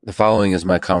The following is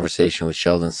my conversation with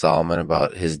Sheldon Solomon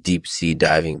about his deep sea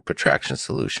diving protraction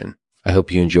solution. I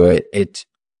hope you enjoy it.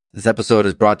 This episode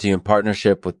is brought to you in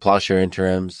partnership with Plowshare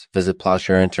Interims. Visit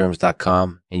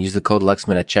plowshareinterims.com and use the code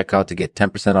Lexman at checkout to get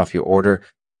 10% off your order.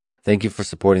 Thank you for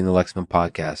supporting the Lexman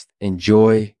podcast.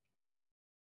 Enjoy.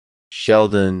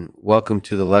 Sheldon, welcome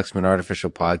to the Lexman Artificial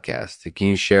Podcast. Can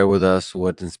you share with us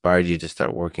what inspired you to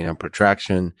start working on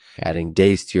protraction, adding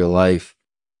days to your life?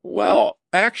 Well,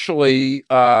 actually,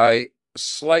 I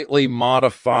slightly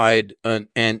modified an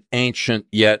ancient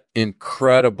yet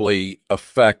incredibly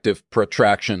effective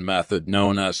protraction method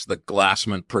known as the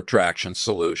Glassman protraction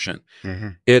solution.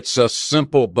 It's a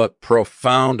simple but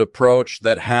profound approach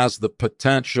that has the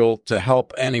potential to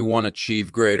help anyone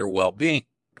achieve greater well-being.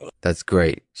 That's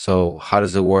great. So how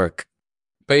does it work?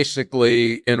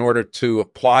 Basically, in order to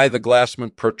apply the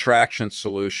Glassman protraction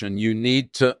solution, you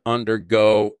need to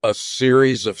undergo a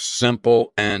series of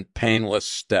simple and painless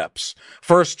steps.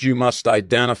 First, you must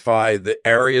identify the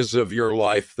areas of your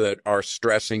life that are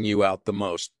stressing you out the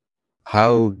most.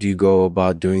 How do you go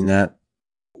about doing that?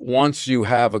 Once you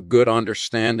have a good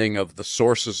understanding of the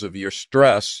sources of your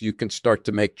stress, you can start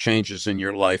to make changes in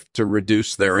your life to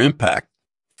reduce their impact.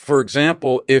 For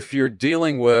example, if you're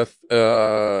dealing with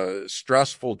a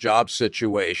stressful job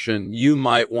situation, you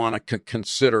might want to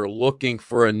consider looking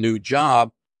for a new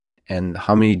job. And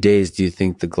how many days do you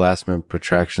think the Glassman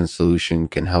protraction solution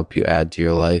can help you add to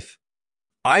your life?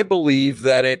 I believe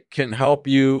that it can help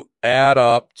you add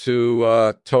up to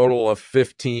a total of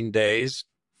 15 days.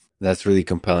 That's really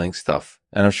compelling stuff.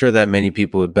 And I'm sure that many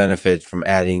people would benefit from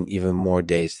adding even more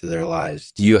days to their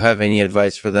lives. Do you have any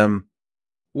advice for them?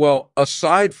 Well,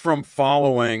 aside from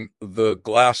following the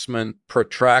Glassman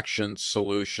protraction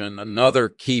solution, another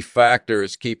key factor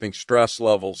is keeping stress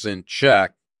levels in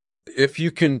check. If you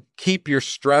can keep your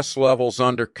stress levels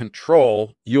under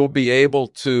control, you'll be able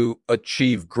to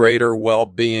achieve greater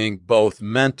well-being both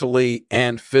mentally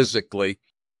and physically.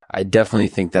 I definitely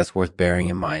think that's worth bearing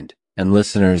in mind. And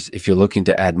listeners, if you're looking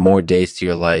to add more days to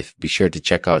your life, be sure to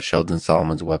check out Sheldon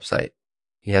Solomon's website.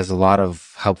 He has a lot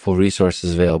of helpful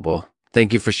resources available.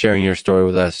 Thank you for sharing your story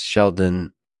with us,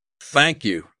 Sheldon. Thank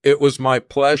you. It was my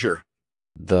pleasure.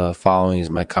 The following is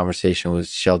my conversation with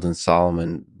Sheldon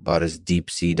Solomon about his deep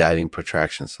sea diving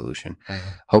protraction solution.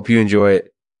 Hope you enjoy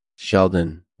it.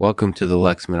 Sheldon, welcome to the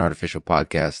Lexman Artificial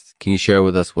Podcast. Can you share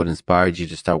with us what inspired you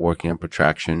to start working on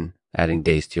protraction, adding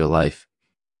days to your life?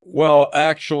 Well,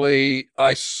 actually,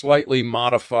 I slightly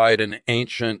modified an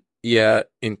ancient yet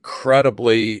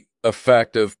incredibly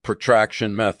effective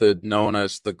protraction method known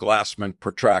as the Glassman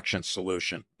protraction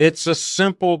solution. It's a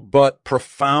simple but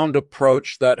profound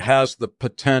approach that has the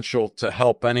potential to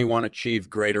help anyone achieve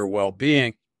greater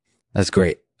well-being. That's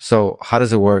great. So how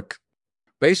does it work?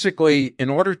 Basically,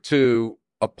 in order to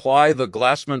apply the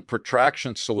Glassman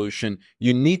protraction solution,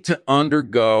 you need to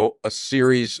undergo a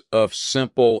series of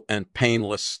simple and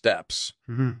painless steps.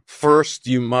 First,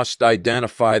 you must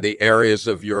identify the areas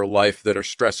of your life that are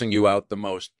stressing you out the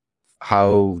most.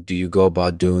 How do you go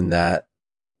about doing that?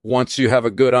 Once you have a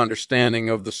good understanding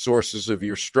of the sources of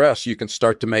your stress, you can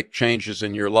start to make changes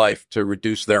in your life to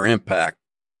reduce their impact.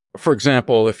 For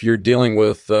example, if you're dealing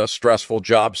with a stressful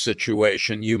job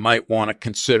situation, you might want to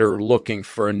consider looking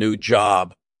for a new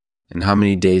job. And how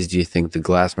many days do you think the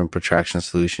Glassman protraction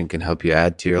solution can help you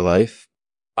add to your life?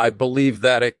 I believe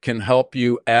that it can help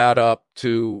you add up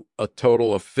to a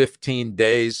total of 15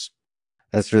 days.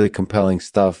 That's really compelling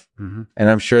stuff. And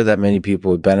I'm sure that many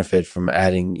people would benefit from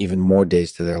adding even more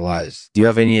days to their lives. Do you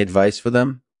have any advice for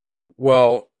them?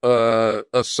 Well,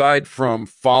 aside from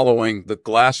following the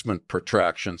Glassman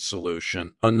protraction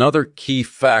solution, another key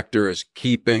factor is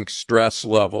keeping stress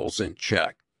levels in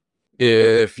check.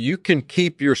 If you can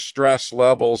keep your stress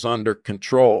levels under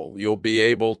control, you'll be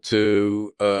able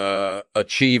to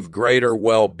achieve greater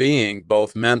well-being,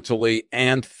 both mentally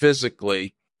and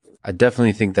physically. I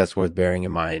definitely think that's worth bearing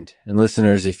in mind. And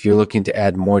listeners, if you're looking to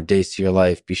add more days to your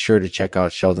life, be sure to check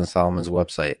out Sheldon Solomon's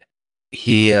website.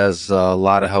 He has a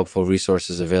lot of helpful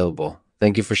resources available.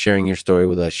 Thank you for sharing your story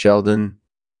with us, Sheldon.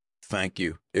 Thank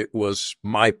you. It was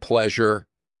my pleasure.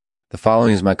 The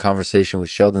following is my conversation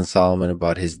with Sheldon Solomon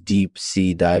about his deep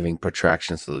sea diving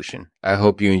protraction solution. I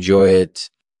hope you enjoy it.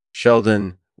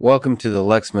 Sheldon, welcome to the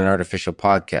Lexman Artificial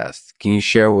Podcast. Can you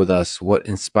share with us what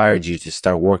inspired you to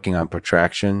start working on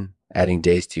protraction, adding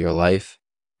days to your life?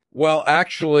 Well,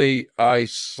 actually, I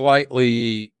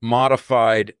slightly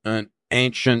modified an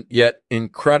ancient yet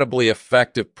incredibly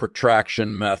effective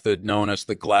protraction method known as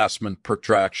the Glassman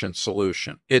protraction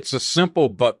solution. It's a simple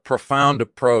but profound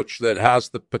approach that has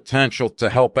the potential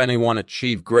to help anyone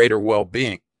achieve greater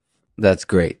well-being. That's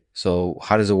great. So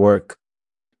how does it work?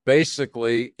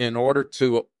 Basically, in order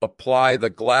to apply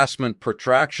the Glassman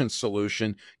protraction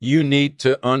solution, you need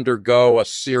to undergo a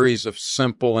series of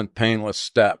simple and painless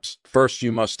steps. First,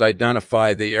 you must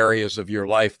identify the areas of your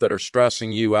life that are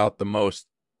stressing you out the most.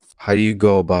 How do you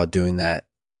go about doing that?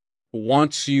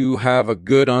 Once you have a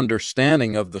good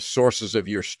understanding of the sources of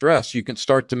your stress, you can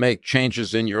start to make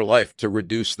changes in your life to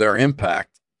reduce their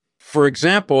impact. For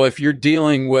example, if you're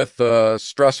dealing with a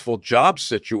stressful job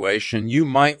situation, you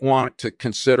might want to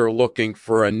consider looking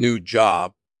for a new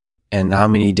job. And how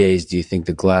many days do you think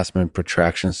the Glassman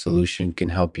protraction solution can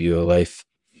help your life?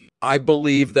 I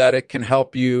believe that it can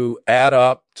help you add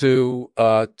up to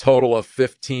a total of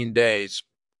 15 days.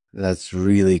 That's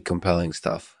really compelling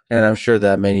stuff. And I'm sure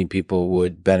that many people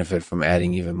would benefit from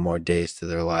adding even more days to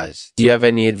their lives. Do you have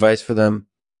any advice for them?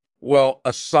 Well,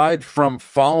 aside from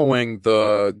following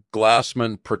the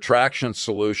Glassman protraction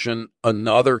solution,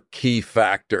 another key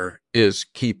factor is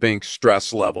keeping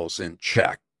stress levels in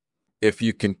check. If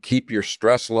you can keep your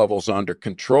stress levels under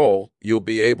control, you'll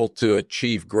be able to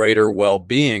achieve greater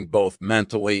well-being, both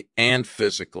mentally and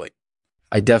physically.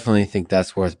 I definitely think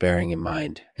that's worth bearing in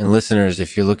mind. And listeners,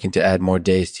 if you're looking to add more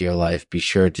days to your life, be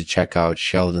sure to check out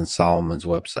Sheldon Solomon's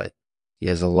website. He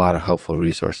has a lot of helpful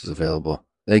resources available.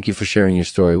 Thank you for sharing your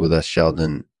story with us,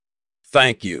 Sheldon.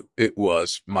 Thank you. It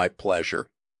was my pleasure.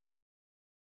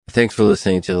 Thanks for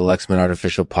listening to the Lexman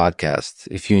Artificial Podcast.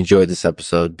 If you enjoyed this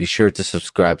episode, be sure to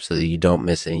subscribe so that you don't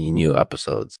miss any new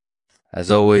episodes.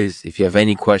 As always, if you have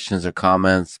any questions or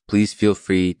comments, please feel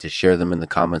free to share them in the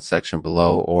comments section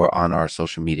below or on our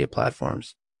social media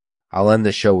platforms. I'll end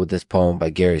the show with this poem by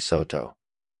Gary Soto.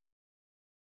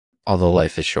 Although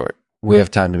life is short, we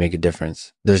have time to make a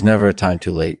difference. There's never a time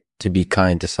too late to be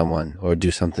kind to someone or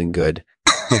do something good.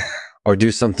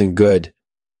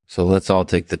 So let's all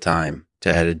take the time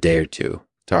to add a day or two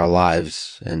to our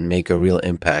lives and make a real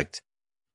impact